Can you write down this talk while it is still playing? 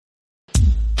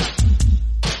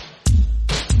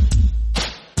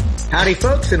Howdy,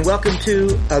 folks, and welcome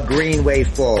to A Green Way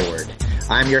Forward.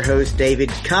 I'm your host, David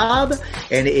Cobb,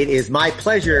 and it is my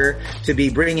pleasure to be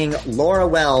bringing Laura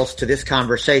Wells to this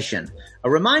conversation. A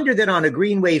reminder that on A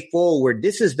Green Way Forward,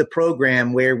 this is the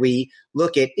program where we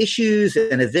look at issues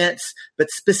and events,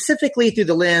 but specifically through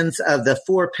the lens of the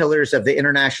four pillars of the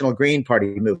International Green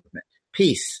Party movement: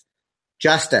 peace,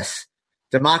 justice,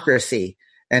 democracy,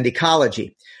 and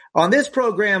ecology. On this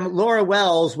program, Laura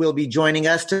Wells will be joining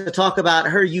us to talk about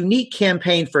her unique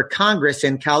campaign for Congress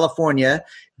in California,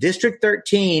 District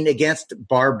 13, against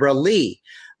Barbara Lee.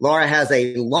 Laura has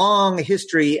a long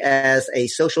history as a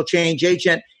social change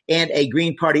agent and a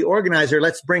Green Party organizer.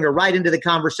 Let's bring her right into the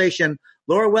conversation.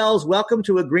 Laura Wells, welcome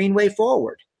to A Green Way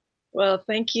Forward. Well,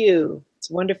 thank you. It's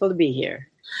wonderful to be here.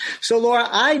 So, Laura,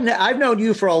 I've known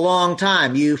you for a long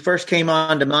time. You first came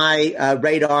onto my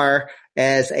radar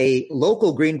as a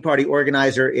local Green Party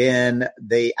organizer in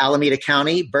the Alameda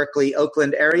County, Berkeley,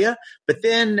 Oakland area. But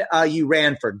then you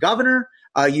ran for governor.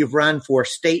 You've run for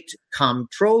state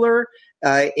comptroller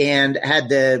and had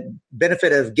the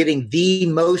benefit of getting the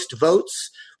most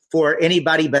votes for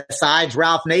anybody besides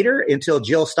Ralph Nader until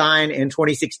Jill Stein in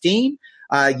 2016.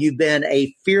 You've been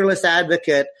a fearless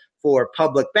advocate for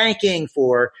public banking,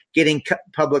 for getting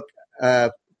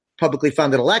publicly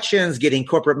funded elections, getting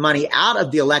corporate money out of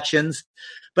the elections.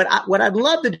 But what I'd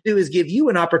love to do is give you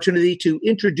an opportunity to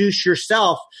introduce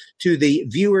yourself to the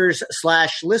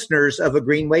viewers/listeners of A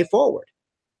Green Way Forward.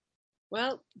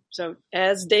 Well, so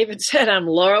as David said, I'm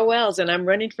Laura Wells, and I'm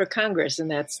running for Congress, and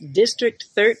that's District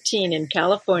 13 in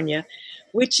California,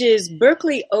 which is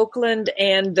Berkeley, Oakland,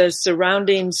 and the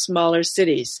surrounding smaller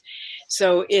cities.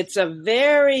 So it's a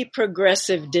very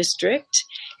progressive district,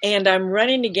 and I'm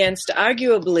running against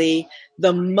arguably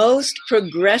the most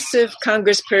progressive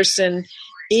congressperson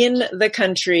in the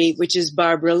country, which is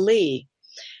Barbara Lee.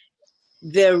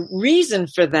 The reason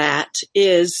for that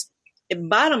is,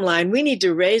 bottom line, we need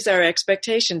to raise our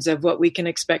expectations of what we can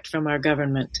expect from our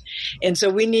government. And so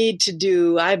we need to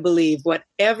do, I believe,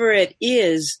 whatever it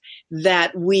is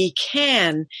that we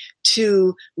can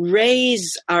to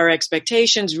raise our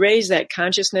expectations, raise that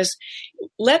consciousness,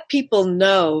 let people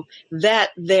know that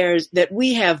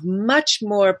we have much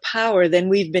more power than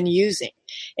we've been using.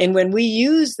 And when we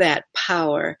use that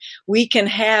power, we can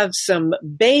have some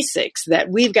basics that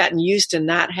we've gotten used to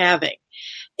not having.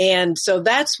 And so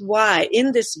that's why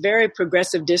in this very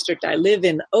progressive district, I live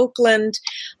in Oakland,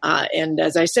 and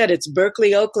as I said, it's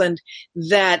Berkeley, Oakland,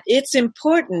 that it's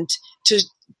important to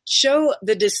show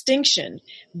the distinction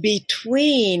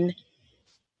between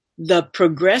the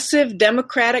progressive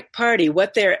Democratic Party,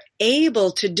 what they're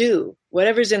able to do,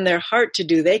 whatever's in their heart to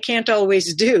do, they can't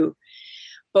always do.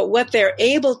 But what they're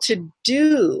able to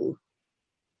do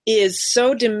is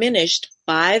so diminished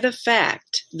by the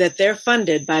fact that they're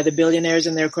funded by the billionaires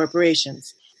and their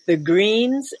corporations. The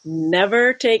Greens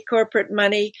never take corporate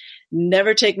money,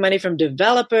 never take money from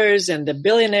developers, and the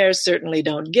billionaires certainly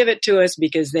don't give it to us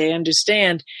because they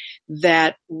understand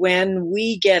that when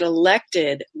we get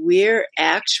elected, we're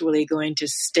actually going to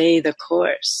stay the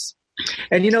course.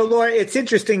 And, Laura, it's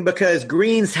interesting because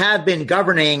Greens have been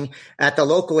governing at the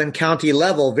local and county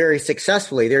level very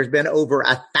successfully. There's been over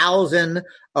 1,000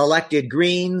 elected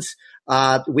Greens.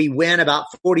 We win about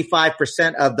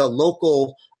 45% of the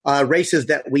local races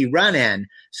that we run in.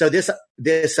 So this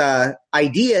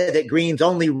idea that Greens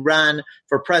only run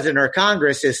for president or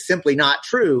Congress is simply not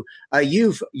true.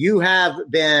 You have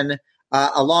been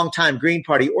a longtime Green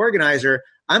Party organizer.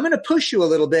 I'm going to push you a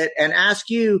little bit and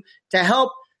ask you to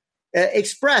help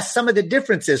express some of the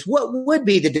differences. What would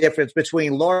be the difference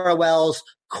between Laura Wells,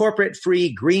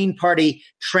 corporate-free Green Party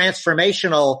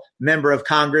transformational member of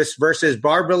Congress, versus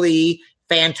Barbara Lee,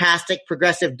 fantastic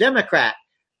progressive Democrat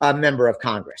member of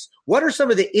Congress? What are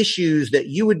some of the issues that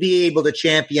you would be able to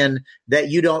champion that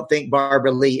you don't think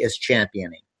Barbara Lee is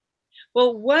championing?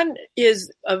 Well, one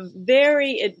is a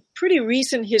pretty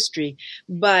recent history,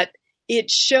 but it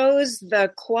shows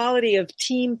the quality of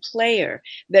team player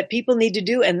that people need to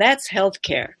do, and that's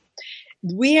healthcare.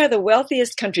 We are the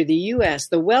wealthiest country, the U.S.,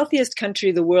 the wealthiest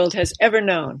country the world has ever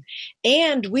known.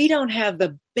 And we don't have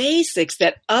the basics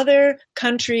that other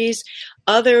countries,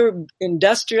 other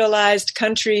industrialized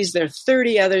countries, there are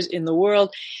 30 others in the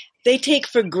world, they take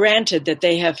for granted that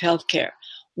they have healthcare.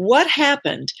 What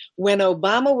happened when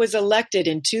Obama was elected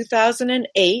in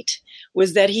 2008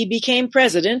 was that he became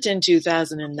president in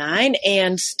 2009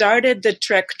 and started the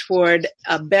trek toward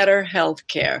a better health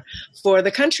care for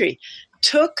the country.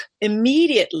 Took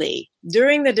immediately,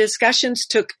 during the discussions,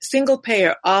 took single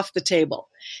payer off the table.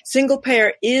 Single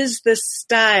payer is the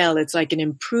style. It's like an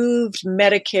improved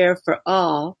Medicare for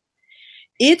all.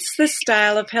 It's the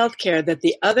style of healthcare that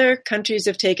the other countries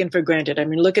have taken for granted. I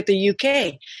mean, look at the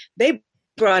UK. They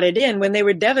brought it in when they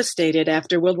were devastated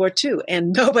after World War II,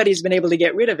 and nobody's been able to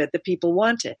get rid of it. The people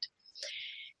want it.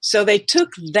 So they took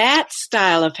that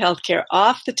style of healthcare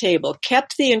off the table,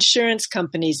 kept the insurance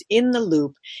companies in the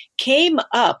loop, came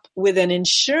up with an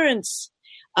insurance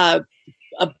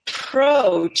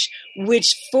approach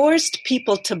which forced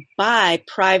people to buy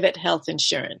private health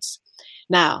insurance.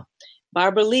 Now,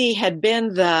 Barbara Lee had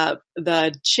been the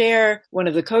chair, one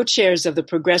of the co-chairs of the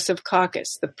Progressive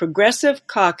Caucus. The Progressive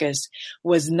Caucus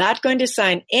was not going to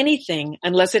sign anything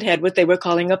unless it had what they were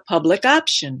calling a public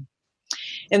option.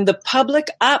 And the public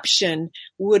option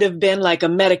would have been like a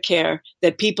Medicare,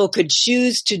 that people could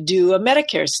choose to do a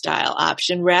Medicare style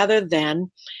option rather than,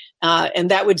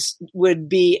 and that would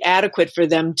be adequate for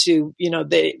them to,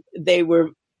 they were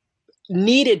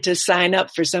needed to sign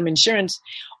up for some insurance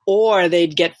or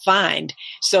they'd get fined.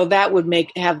 So that would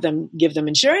give them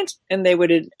insurance and they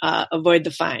would avoid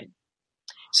the fine.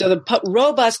 So the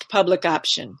robust public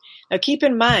option. Now keep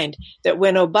in mind that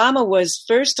when Obama was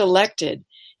first elected,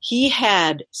 he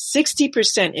had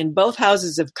 60% in both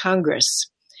houses of Congress.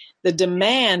 The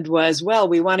demand was, well,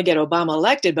 we want to get Obama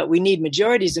elected, but we need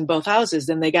majorities in both houses.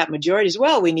 And they got majorities.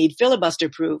 Well, we need filibuster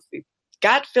proof. We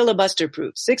got filibuster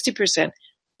proof, 60%,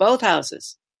 both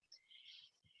houses.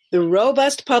 The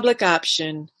robust public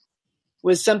option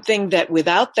was something that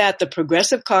without that, the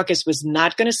Progressive Caucus was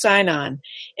not going to sign on.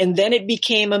 And then it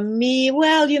became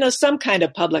some kind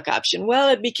of public option. Well,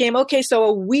 it became, okay, so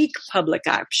a weak public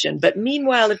option. But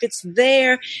meanwhile, if it's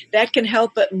there, that can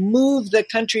help it move the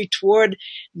country toward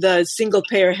the single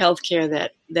payer healthcare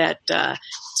that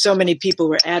so many people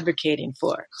were advocating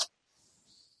for.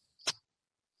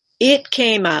 It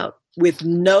came out with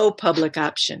no public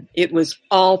option. It was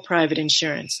all private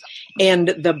insurance. And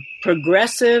the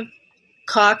Progressive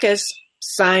Caucus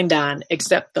signed on,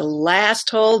 except the last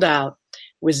holdout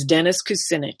was Dennis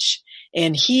Kucinich.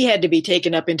 And he had to be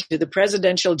taken up into the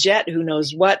presidential jet. Who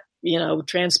knows what,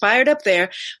 transpired up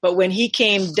there. But when he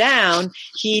came down,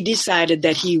 he decided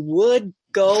that he would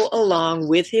go along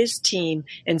with his team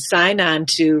and sign on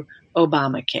to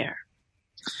Obamacare.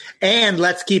 And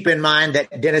let's keep in mind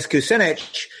that Dennis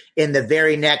Kucinich, in the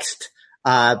very next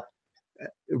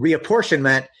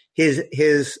reapportionment,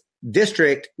 his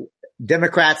district,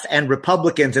 Democrats and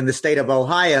Republicans in the state of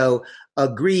Ohio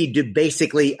agreed to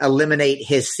basically eliminate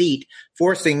his seat,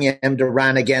 forcing him to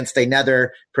run against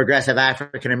another progressive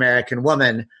African-American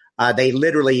woman. They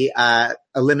literally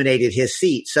eliminated his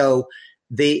seat. So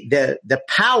the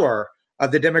power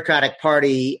of the Democratic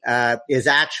Party is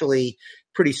actually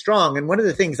pretty strong. And one of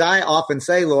the things I often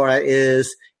say, Laura,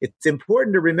 is it's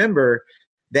important to remember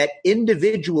that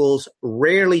individuals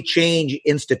rarely change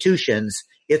institutions.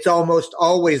 It's almost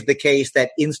always the case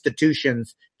that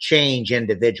institutions change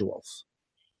individuals.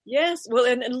 Yes. Well,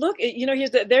 and look,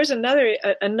 there's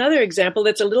another example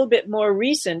that's a little bit more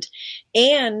recent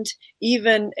and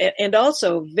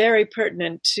also very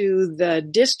pertinent to the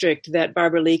district that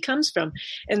Barbara Lee comes from.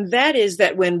 And that is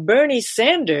that when Bernie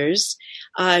Sanders,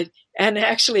 and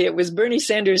actually it was Bernie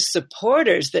Sanders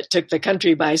supporters that took the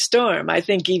country by storm. I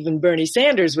think even Bernie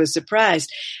Sanders was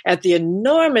surprised at the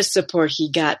enormous support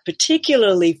he got,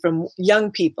 particularly from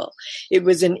young people. It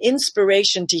was an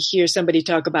inspiration to hear somebody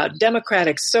talk about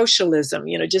democratic socialism,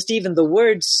 just even the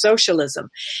word socialism,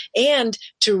 and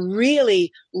to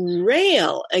really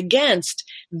rail against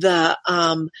the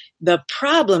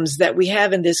problems that we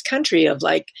have in this country of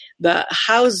like the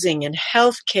housing and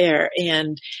healthcare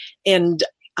and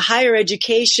higher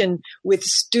education with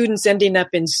students ending up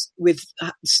with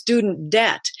student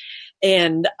debt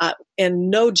and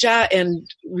no job and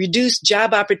reduced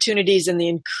job opportunities and the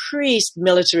increased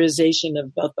militarization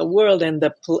of both the world and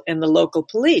the local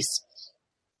police.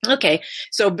 Okay.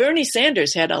 So Bernie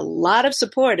Sanders had a lot of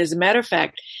support. As a matter of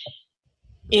fact,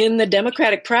 in the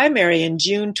Democratic primary in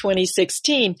June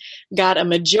 2016, got a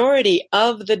majority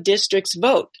of the district's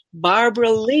vote.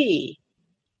 Barbara Lee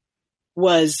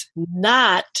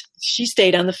she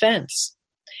stayed on the fence.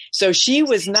 So she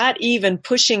was not even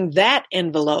pushing that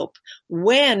envelope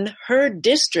when her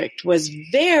district was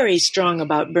very strong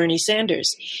about Bernie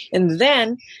Sanders. And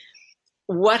then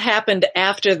what happened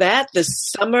after that, the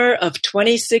summer of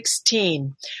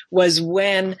 2016, was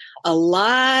when a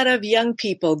lot of young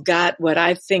people got what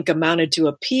I think amounted to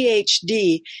a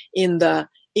PhD in the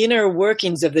inner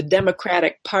workings of the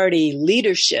Democratic Party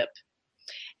leadership.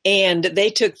 And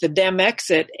they took the Dem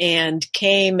exit and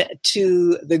came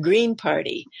to the Green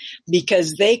Party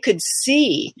because they could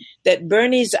see that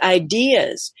Bernie's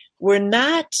ideas were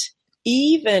not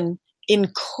even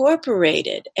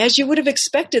incorporated as you would have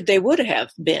expected they would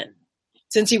have been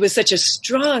since he was such a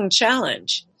strong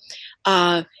challenge,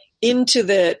 into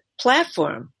the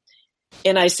platform.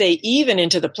 And I say even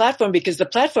into the platform because the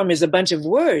platform is a bunch of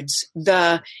words.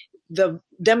 The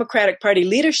Democratic Party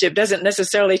leadership doesn't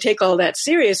necessarily take all that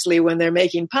seriously when they're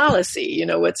making policy. You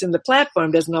know, what's in the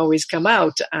platform doesn't always come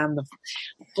out on the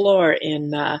floor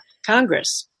in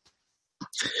Congress.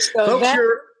 So Folks,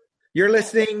 you're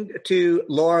listening to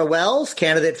Laura Wells,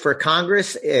 candidate for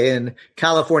Congress in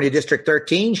California District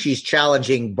 13. She's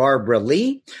challenging Barbara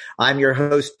Lee. I'm your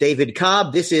host, David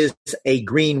Cobb. This is A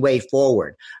Green Way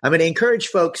Forward. I'm going to encourage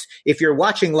folks, if you're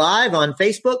watching live on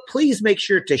Facebook, please make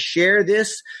sure to share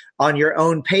this on your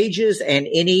own pages and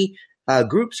any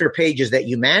groups or pages that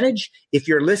you manage. If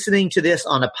you're listening to this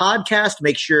on a podcast,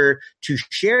 make sure to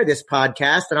share this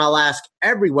podcast. And I'll ask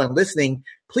everyone listening,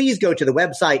 please go to the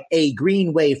website,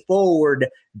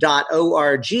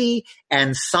 agreenwayforward.org,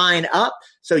 and sign up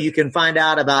so you can find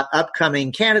out about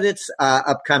upcoming candidates,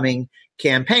 upcoming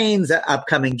campaigns,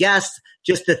 upcoming guests,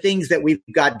 just the things that we've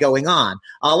got going on.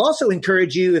 I'll also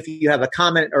encourage you, if you have a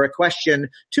comment or a question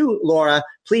to Laura,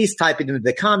 please type it into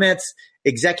the comments.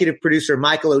 Executive producer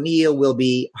Michael O'Neill will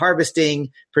be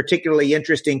harvesting particularly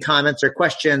interesting comments or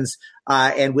questions,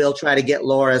 and we'll try to get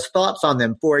Laura's thoughts on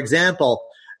them. For example,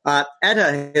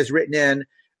 Etta has written in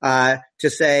to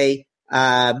say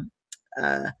the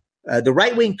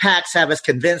right-wing PACs have us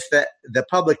convinced that the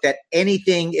public that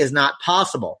anything is not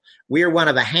possible. We are one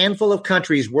of a handful of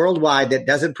countries worldwide that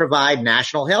doesn't provide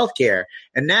national health care,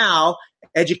 and now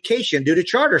education due to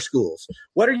charter schools.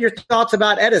 What are your thoughts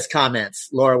about Etta's comments,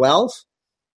 Laura Wells?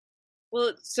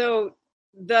 Well, so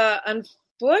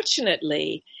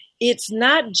unfortunately, it's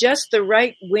not just the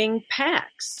right-wing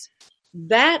PACs.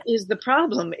 That is the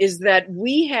problem, is that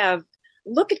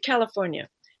look at California.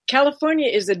 California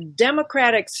is a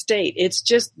democratic state. It's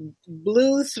just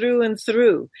blue through and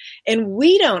through. And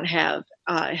we don't have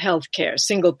healthcare,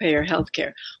 single-payer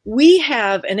healthcare. We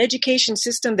have an education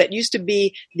system that used to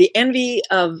be the envy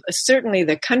of certainly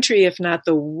the country, if not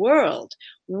the world.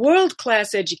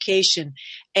 World-class education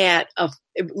at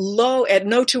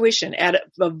no tuition,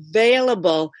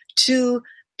 available to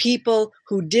people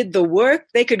who did the work.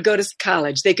 They could go to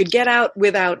college. They could get out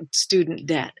without student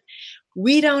debt.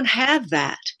 We don't have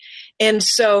that. And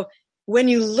so when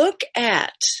you look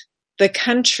at the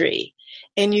country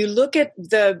and you look at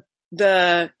the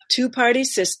two-party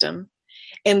system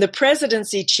and the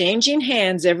presidency changing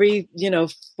hands every,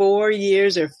 4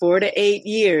 years or 4 to 8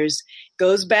 years,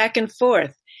 goes back and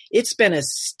forth, it's been a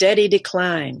steady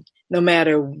decline, no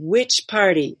matter which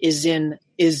party is in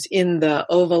the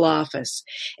Oval Office.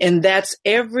 And that's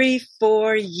every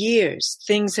 4 years.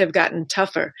 Things have gotten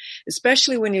tougher,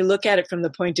 especially when you look at it from the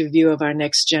point of view of our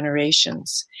next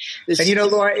generations.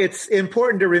 And Laura, it's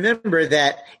important to remember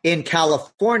that in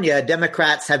California,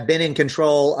 Democrats have been in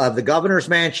control of the governor's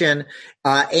mansion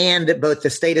and both the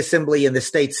state assembly and the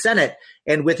state senate.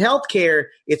 And with healthcare,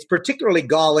 it's particularly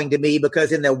galling to me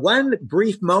because in the one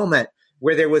brief moment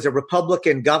where there was a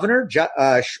Republican governor,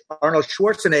 Arnold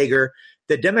Schwarzenegger,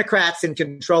 the Democrats in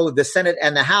control of the Senate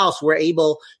and the House were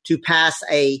able to pass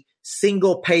a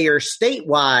single-payer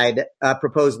statewide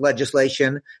proposed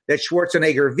legislation that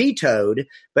Schwarzenegger vetoed.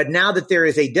 But now that there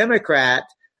is a Democrat,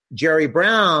 Jerry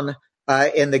Brown,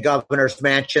 in the governor's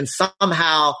mansion,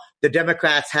 somehow the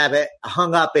Democrats have it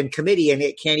hung up in committee and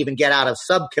it can't even get out of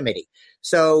subcommittee.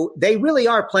 So they really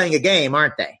are playing a game,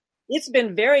 aren't they? It's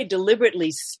been very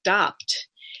deliberately stopped.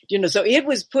 So it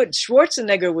was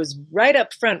Schwarzenegger was right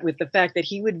up front with the fact that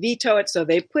he would veto it. So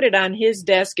they put it on his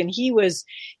desk, and he was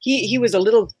a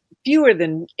little fewer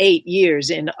than 8 years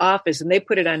in office, and they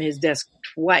put it on his desk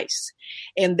twice.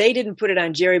 And they didn't put it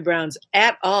on Jerry Brown's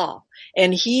at all.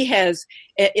 And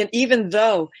and even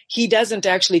though he doesn't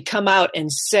actually come out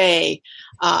and say,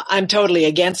 I'm totally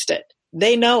against it,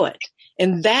 they know it.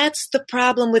 And that's the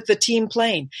problem with the team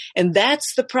playing. And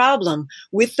that's the problem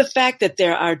with the fact that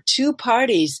there are two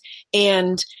parties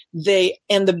and the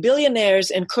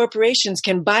billionaires and corporations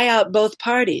can buy out both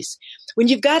parties. When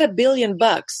you've got $1 billion,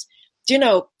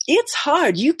 it's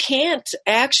hard. You can't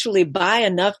actually buy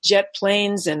enough jet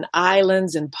planes and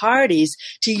islands and parties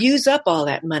to use up all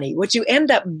that money. What you end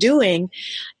up doing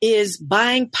is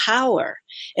buying power.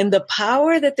 And the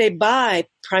power that they buy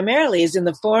primarily is in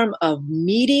the form of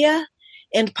media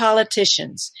and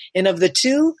politicians. And of the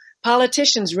two,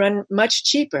 politicians run much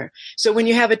cheaper. So when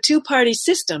you have a two-party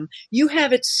system, you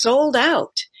have it sold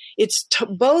out.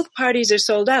 Both parties are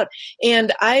sold out.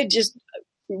 And I just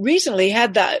recently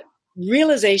had the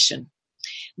realization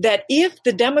that if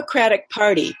the Democratic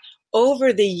Party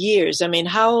over the years, I mean,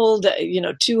 how old,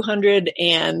 200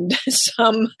 and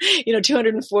some,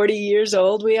 240 years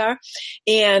old we are.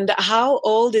 And how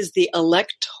old is the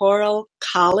Electoral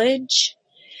College?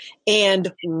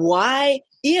 And why,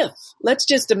 let's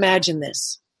just imagine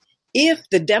this. If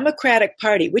the Democratic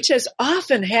Party, which has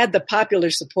often had the popular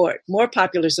support, more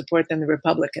popular support than the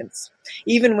Republicans,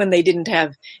 even when they didn't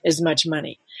have as much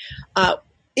money,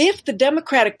 if the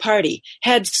Democratic Party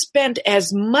had spent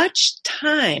as much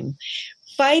time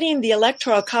fighting the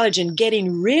Electoral College and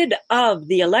getting rid of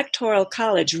the Electoral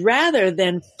College rather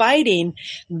than fighting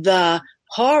the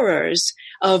horrors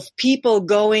of people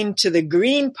going to the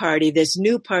Green Party, this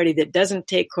new party that doesn't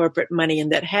take corporate money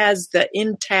and that has the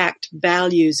intact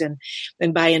values.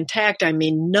 And by intact, I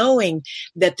mean knowing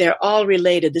that they're all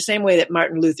related, the same way that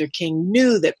Martin Luther King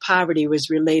knew that poverty was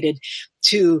related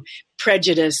to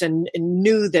prejudice and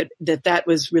knew that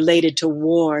was related to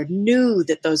war, knew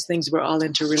that those things were all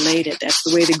interrelated. That's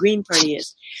the way the Green Party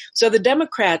is. So the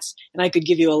Democrats, and I could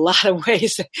give you a lot of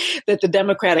ways that the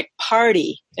Democratic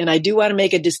Party, and I do want to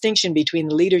make a distinction between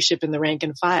the leadership and the rank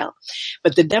and file,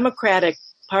 but the Democratic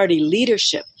Party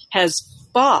leadership has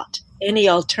fought any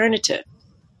alternative.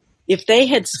 If they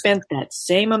had spent that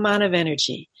same amount of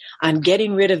energy on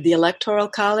getting rid of the Electoral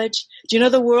College, do you know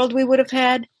the world we would have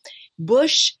had?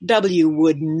 George W.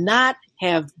 Bush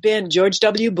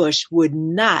would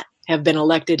not have been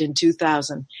elected in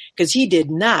 2000 because he did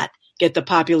not get the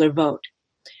popular vote.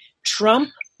 Trump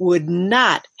would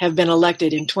not have been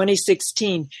elected in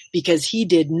 2016 because he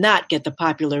did not get the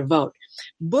popular vote.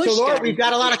 So, Laura, we've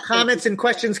got a lot of comments and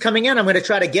questions coming in. I'm going to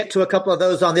try to get to a couple of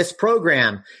those on this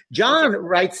program. John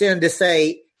writes in to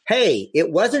say, hey,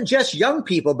 it wasn't just young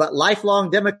people, but lifelong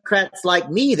Democrats like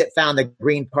me that found the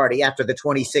Green Party after the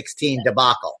 2016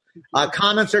 debacle.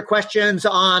 Comments or questions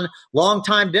on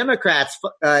longtime Democrats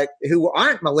who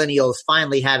aren't millennials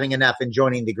finally having enough and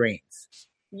joining the Greens?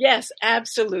 Yes,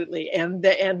 absolutely. And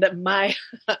my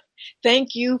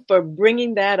thank you for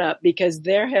bringing that up, because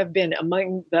there have been,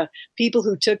 among the people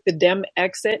who took the Dem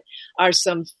exit, are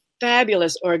some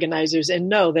fabulous organizers. And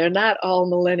no, they're not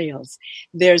all millennials.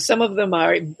 Some of them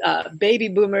are baby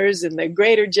boomers and the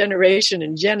greater generation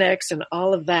and Gen X and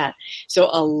all of that. So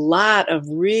a lot of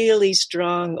really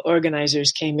strong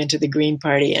organizers came into the Green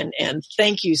Party, and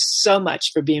thank you so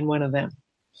much for being one of them.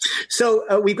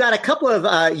 So we've got a couple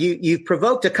of, you've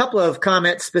provoked a couple of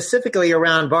comments specifically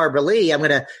around Barbara Lee. I'm going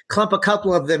to clump a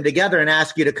couple of them together and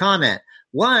ask you to comment.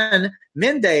 One,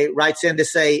 Mende writes in to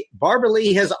say, Barbara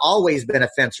Lee has always been a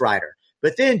fence rider.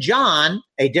 But then John,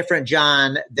 a different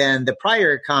John than the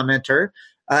prior commenter,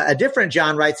 a different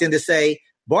John writes in to say,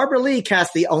 Barbara Lee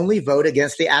cast the only vote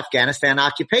against the Afghanistan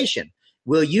occupation.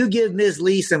 Will you give Ms.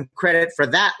 Lee some credit for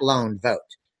that lone vote?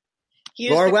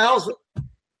 Laura Wells?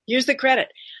 Here's the credit.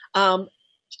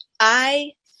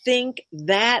 I think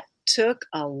that took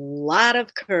a lot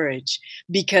of courage,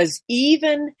 because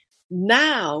even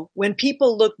now, when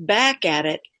people look back at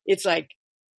it, it's like,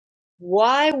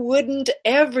 why wouldn't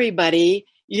everybody,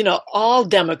 all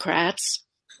Democrats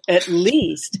at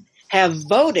least, have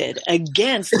voted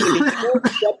against giving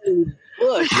George W.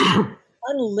 Bush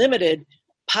unlimited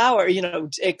power,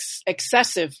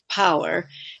 excessive power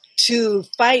to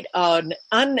fight an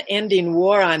unending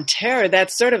war on terror?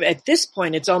 That's sort of, at this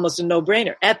point, it's almost a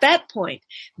no-brainer. At that point,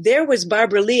 there was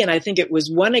Barbara Lee, and I think it was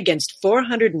 1 against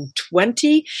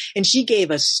 420, and she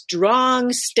gave a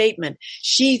strong statement.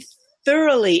 She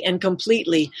thoroughly and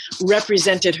completely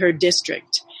represented her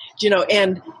district,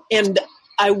 and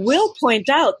I will point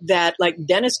out that, like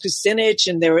Dennis Kucinich,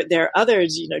 and there are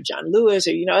others, John Lewis,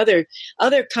 or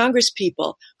other Congress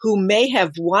people who may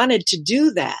have wanted to do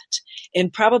that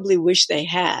and probably wish they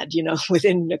had,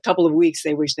 within a couple of weeks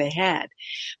they wish they had.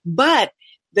 But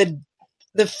the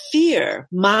fear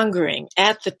mongering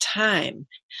at the time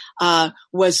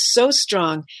was so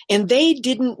strong, and they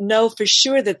didn't know for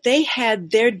sure that they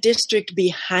had their district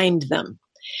behind them.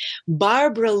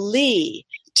 Barbara Lee,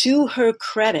 to her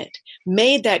credit,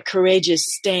 made that courageous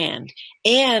stand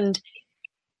and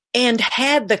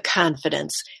had the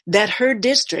confidence that her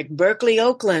district, Berkeley,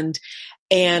 Oakland,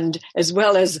 and as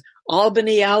well as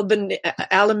Albany,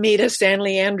 Alameda, San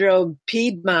Leandro,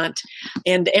 Piedmont,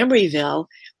 and Emeryville,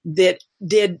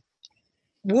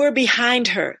 were behind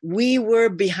her. We were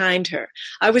behind her.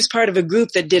 I was part of a group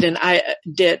that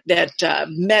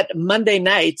met Monday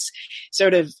nights,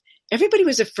 sort of. Everybody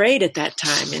was afraid at that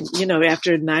time, and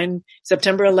after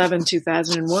September 11,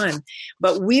 2001.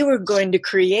 But we were going to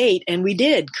create, and we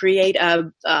did create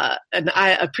a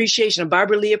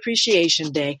Barbara Lee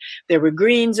Appreciation Day. There were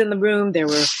Greens in the room. There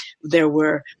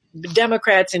were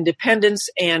Democrats, Independents,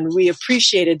 and we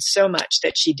appreciated so much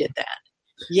that she did that.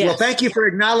 Yes. Well, thank you for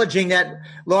acknowledging that,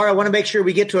 Laura. I want to make sure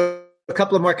we get to a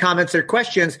couple of more comments or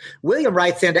questions. William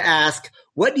writes in to ask,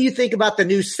 what do you think about the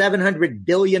new $700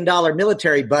 billion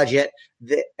military budget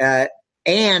and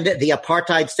the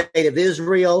apartheid state of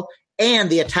Israel and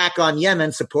the attack on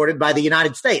Yemen supported by the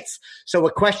United States? So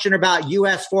a question about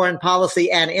U.S. foreign policy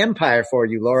and empire for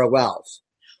you, Laura Wells.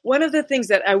 One of the things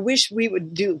that I wish we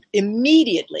would do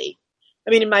immediately,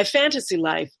 I mean, in my fantasy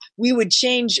life, we would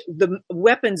change the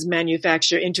weapons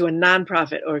manufacture into a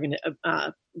nonprofit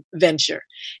venture.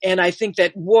 And I think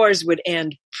that wars would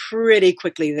end pretty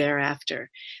quickly thereafter.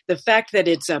 The fact that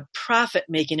it's a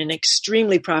profit-making, an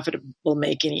extremely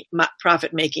profit-making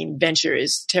venture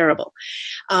is terrible.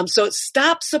 So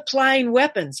stop supplying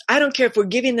weapons. I don't care if we're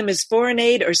giving them as foreign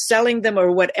aid or selling them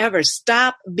or whatever.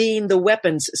 Stop being the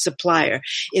weapons supplier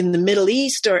in the Middle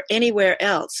East or anywhere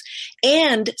else.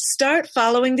 And start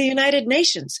following the United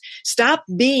Nations. Stop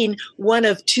being one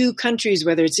of two countries,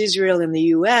 whether it's Israel and the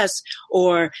U.S.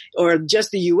 or just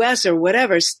the U.S. or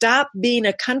whatever. Stop being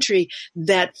a country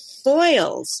that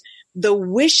foils the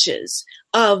wishes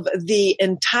of the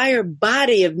entire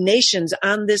body of nations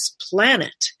on this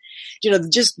planet.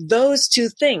 Just those two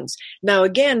things. Now,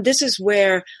 again, this is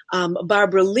where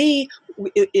Barbara Lee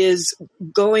is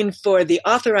going for the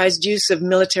authorized use of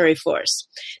military force.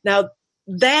 Now,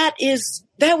 that's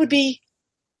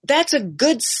a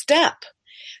good step.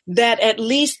 That at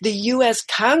least the U.S.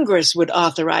 Congress would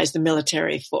authorize the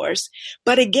military force.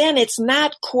 But again, it's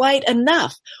not quite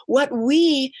enough. What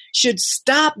we should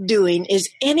stop doing is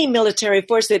any military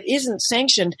force that isn't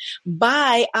sanctioned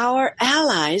by our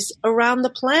allies around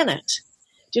the planet.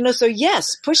 So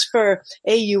yes, push for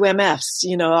AUMFs,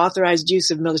 authorized use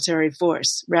of military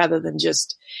force rather than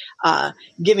just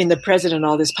giving the president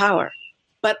all this power.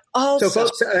 But also, so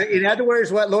folks, in other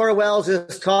words, what Laura Wells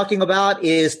is talking about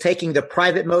is taking the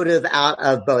private motive out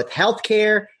of both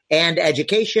healthcare and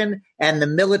education and the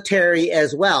military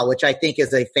as well, which I think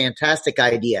is a fantastic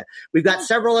idea. We've got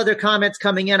several other comments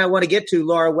coming in I want to get to,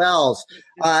 Laura Wells.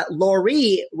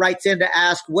 Laurie writes in to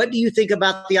ask, what do you think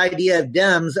about the idea of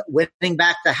Dems winning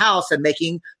back the House and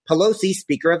making Pelosi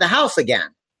Speaker of the House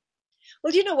again?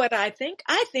 Well, you know what I think?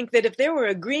 I think that if there were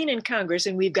a Green in Congress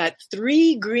and we've got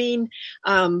three Greens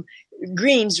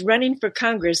running for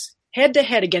Congress head to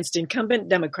head against incumbent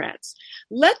Democrats,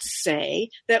 let's say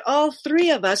that all three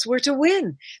of us were to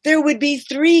win. There would be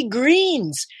three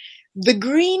Greens. The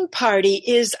Green Party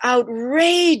is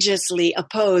outrageously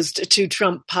opposed to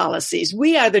Trump policies.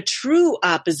 We are the true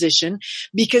opposition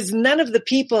because none of the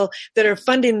people that are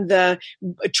funding the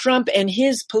Trump and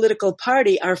his political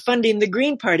party are funding the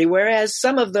Green Party, whereas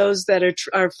some of those that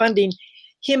are funding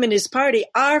him and his party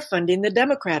are funding the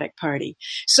Democratic Party.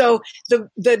 So the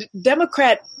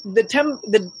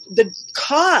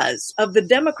cause of the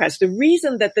Democrats, the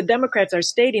reason that the Democrats are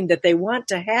stating that they want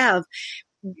to have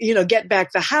get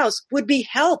back the House would be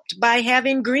helped by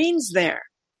having Greens there.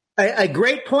 A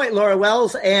great point, Laura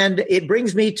Wells. And it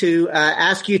brings me to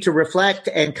ask you to reflect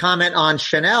and comment on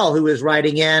Chanel, who is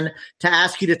writing in to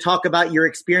ask you to talk about your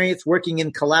experience working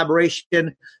in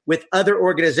collaboration with other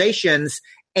organizations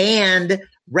and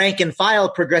rank and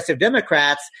file progressive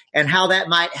Democrats and how that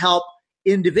might help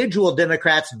individual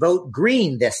Democrats vote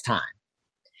Green this time.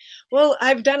 Well,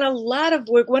 I've done a lot of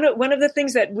work. One of the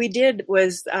things that we did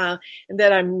was,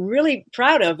 that I'm really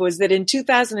proud of, was that in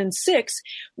 2006,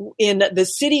 in the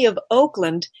city of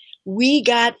Oakland, we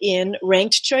got in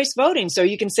ranked choice voting. So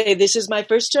you can say, this is my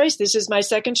first choice, this is my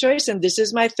second choice, and this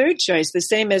is my third choice, the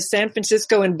same as San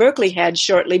Francisco and Berkeley had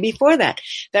shortly before that.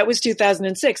 That was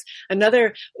 2006.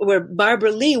 Another, where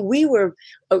Barbara Lee,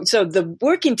 so the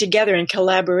working together in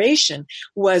collaboration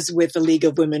was with the League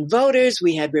of Women Voters.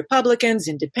 We had Republicans,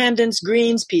 Independents,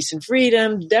 Greens, Peace and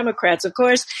Freedom, Democrats, of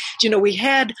course. We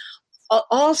had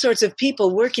all sorts of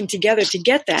people working together to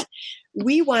get that.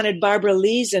 We wanted Barbara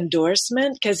Lee's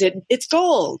endorsement because it's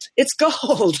gold. It's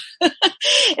gold.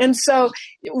 And so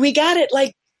we got it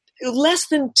like less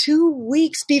than 2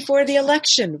 weeks before the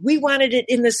election. We wanted it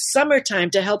in the summertime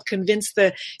to help convince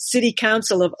the city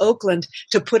council of Oakland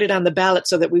to put it on the ballot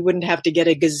so that we wouldn't have to get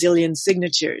a gazillion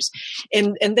signatures.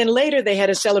 And then later they had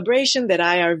a celebration that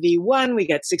IRV won. We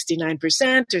got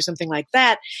 69% or something like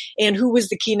that. And who was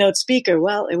the keynote speaker?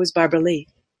 Well, it was Barbara Lee.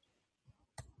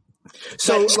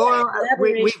 So, Laura,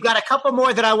 we've got a couple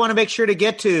more that I want to make sure to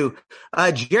get to.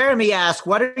 Jeremy asked,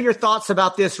 what are your thoughts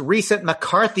about this recent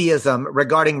McCarthyism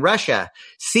regarding Russia?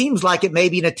 Seems like it may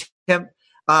be an attempt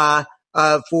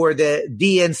for the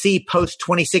DNC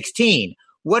post-2016.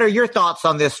 What are your thoughts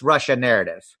on this Russia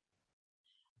narrative?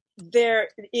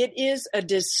 It is a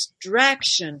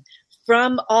distraction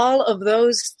from all of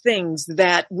those things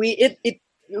that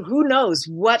who knows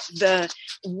what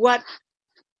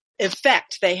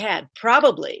effect they had?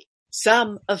 Probably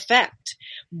some effect,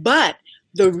 but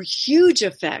the huge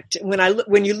effect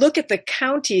when you look at the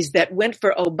counties that went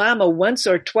for Obama once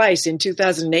or twice in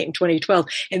 2008 and 2012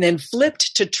 and then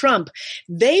flipped to Trump,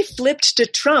 they flipped to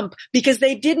Trump because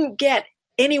they didn't get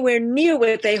anywhere near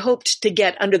what they hoped to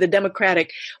get under the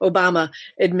Democratic Obama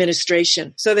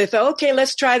administration. So they thought, okay,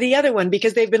 let's try the other one,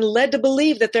 because they've been led to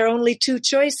believe that there are only two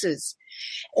choices.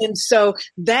 And so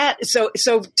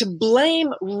to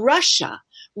blame Russia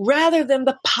rather than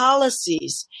the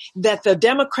policies that the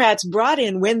Democrats brought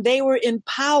in when they were in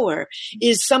power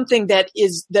is something that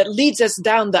leads us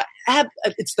down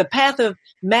it's the path of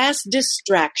mass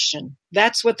distraction.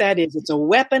 That's what that is. It's a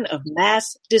weapon of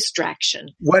mass distraction.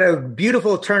 What a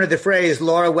beautiful turn of the phrase.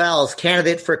 Laura Wells,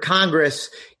 candidate for Congress,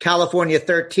 California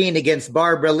 13 against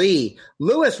Barbara Lee.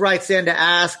 Lewis writes in to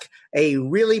ask a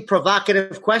really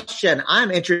provocative question. I'm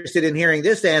interested in hearing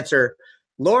this answer.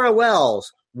 Laura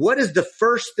Wells, what is the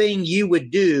first thing you would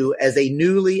do as a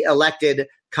newly elected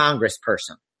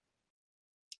congressperson?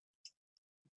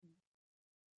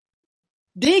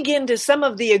 Dig into some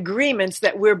of the agreements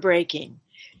that we're breaking.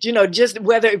 Just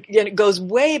whether it goes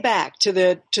way back to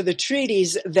the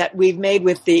treaties that we've made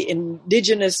with the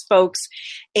indigenous folks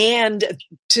and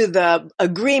to the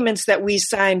agreements that we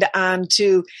signed on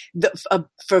to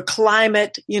for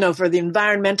climate, for the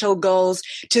environmental goals,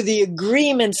 to the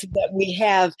agreements that we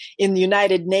have in the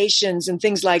United Nations and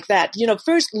things like that.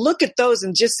 First look at those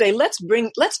and just say, let's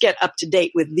get up to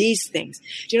date with these things.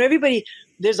 Everybody,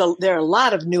 there are a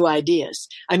lot of new ideas.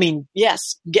 I mean,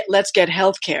 yes, let's get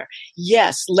healthcare.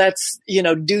 Yes, let's,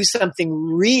 do something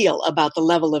real about the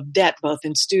level of debt, both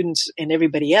in students and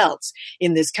everybody else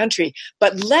in this country.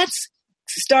 But let's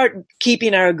start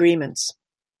keeping our agreements.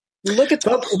 Look at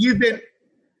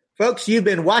Folks, you've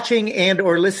been watching and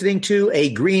or listening to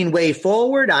A Green Way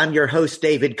Forward. I'm your host,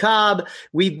 David Cobb.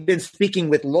 We've been speaking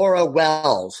with Laura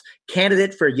Wells,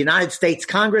 candidate for United States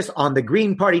Congress on the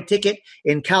Green Party ticket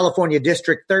in California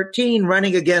District 13,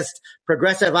 running against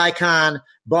progressive icon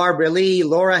Barbara Lee.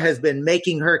 Laura has been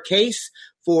making her case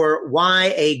for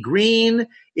why a green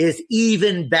is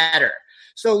even better.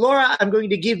 So, Laura, I'm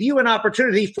going to give you an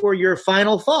opportunity for your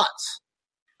final thoughts.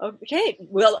 Okay.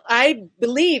 Well, I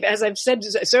believe, as I've said,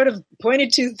 sort of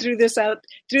pointed to through this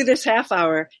half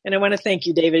hour, and I want to thank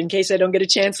you, David, in case I don't get a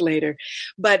chance later,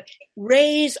 but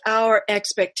raise our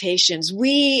expectations.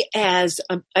 We as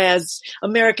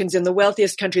Americans in the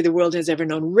wealthiest country the world has ever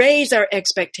known, raise our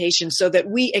expectations so that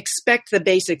we expect the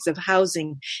basics of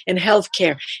housing and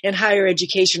healthcare and higher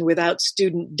education without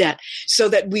student debt, so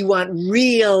that we want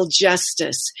real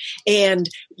justice and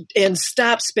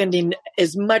stop spending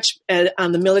as much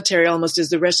on the military almost as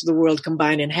the rest of the world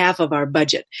combined in half of our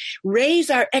budget. Raise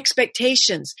our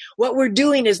expectations. What we're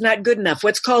doing is not good enough.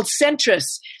 What's called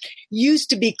centrist used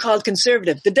to be called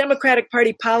conservative. The Democratic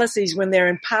Party policies, when they're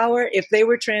in power, if they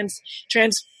were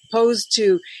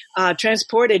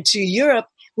transported to Europe,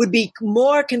 would be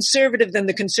more conservative than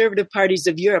the conservative parties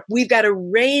of Europe. We've got to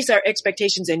raise our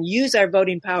expectations and use our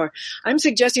voting power. I'm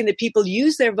suggesting that people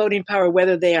use their voting power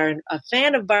whether they are a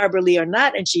fan of Barbara Lee or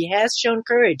not, and she has shown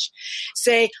courage.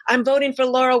 Say, I'm voting for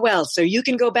Laura Wells, so you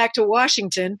can go back to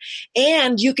Washington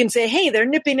and you can say, hey, they're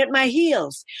nipping at my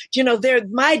heels.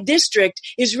 My district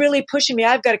is really pushing me.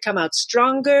 I've got to come out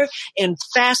stronger and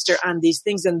faster on these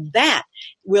things, and that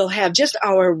will have just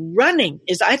our running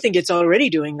I think it's already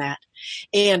doing that.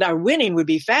 And our winning would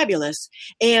be fabulous.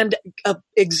 And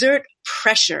exert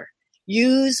pressure.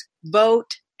 Use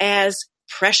vote as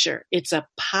pressure. It's a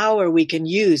power we can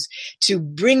use to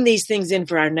bring these things in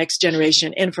for our next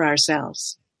generation and for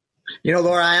ourselves.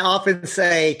 Laura, I often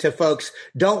say to folks,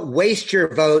 don't waste your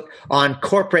vote on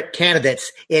corporate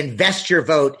candidates. Invest your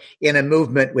vote in a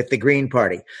movement with the Green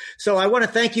Party. So I want to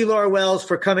thank you, Laura Wells,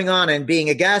 for coming on and being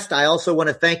a guest. I also want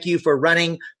to thank you for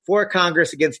running for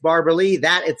Congress against Barbara Lee.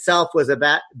 That itself was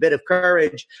a bit of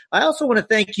courage. I also want to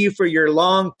thank you for your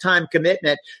long-time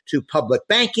commitment to public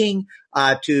banking,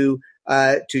 to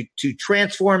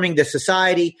transforming the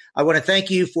society. I want to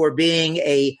thank you for being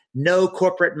a no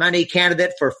corporate money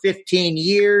candidate for 15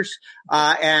 years.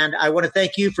 And I want to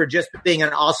thank you for just being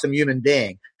an awesome human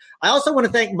being. I also want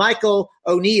to thank Michael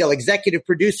O'Neill, executive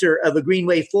producer of A Green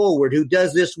Way Forward, who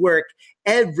does this work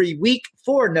every week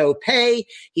for no pay.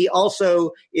 He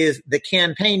also is the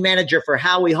campaign manager for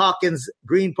Howie Hawkins,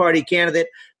 Green Party candidate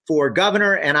for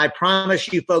governor. And I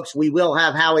promise you folks, we will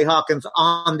have Howie Hawkins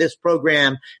on this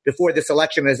program before this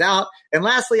election is out. And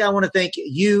lastly, I want to thank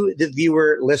you, the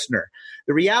viewer listener.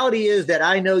 The reality is that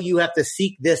I know you have to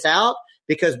seek this out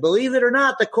because, believe it or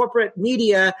not, the corporate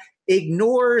media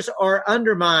ignores or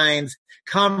undermines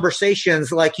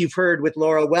conversations like you've heard with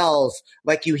Laura Wells,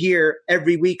 like you hear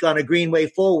every week on A Green Way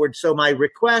Forward. So my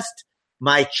request,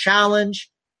 my challenge,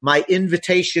 my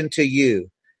invitation to you,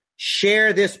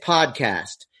 share this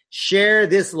podcast, share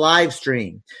this live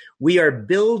stream. We are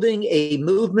building a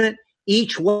movement.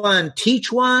 Each one,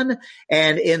 teach one.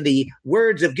 And in the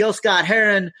words of Gil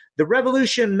Scott-Heron, the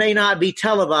revolution may not be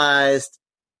televised,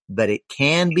 but it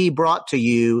can be brought to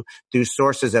you through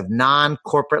sources of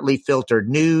non-corporately filtered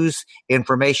news,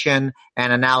 information,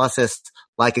 and analysis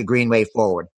like A Green Way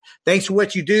Forward. Thanks for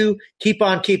what you do. Keep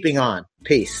on keeping on.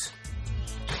 Peace.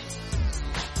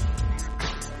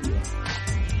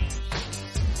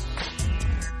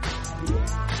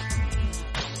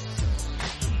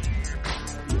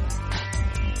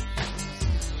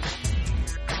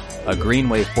 A Green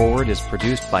Way Forward is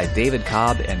produced by David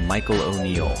Cobb and Michael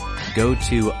O'Neill. Go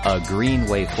to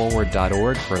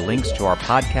agreenwayforward.org for links to our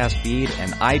podcast feed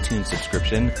and iTunes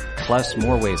subscription, plus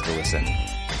more ways to listen.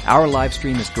 Our live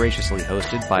stream is graciously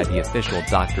hosted by the official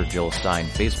Dr. Jill Stein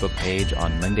Facebook page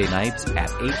on Monday nights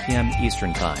at 8 p.m.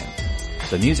 Eastern Time.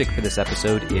 The music for this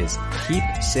episode is Keep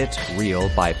Sit Real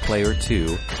by Player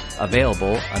 2,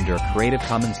 available under a Creative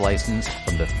Commons license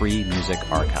from the Free Music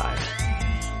Archive.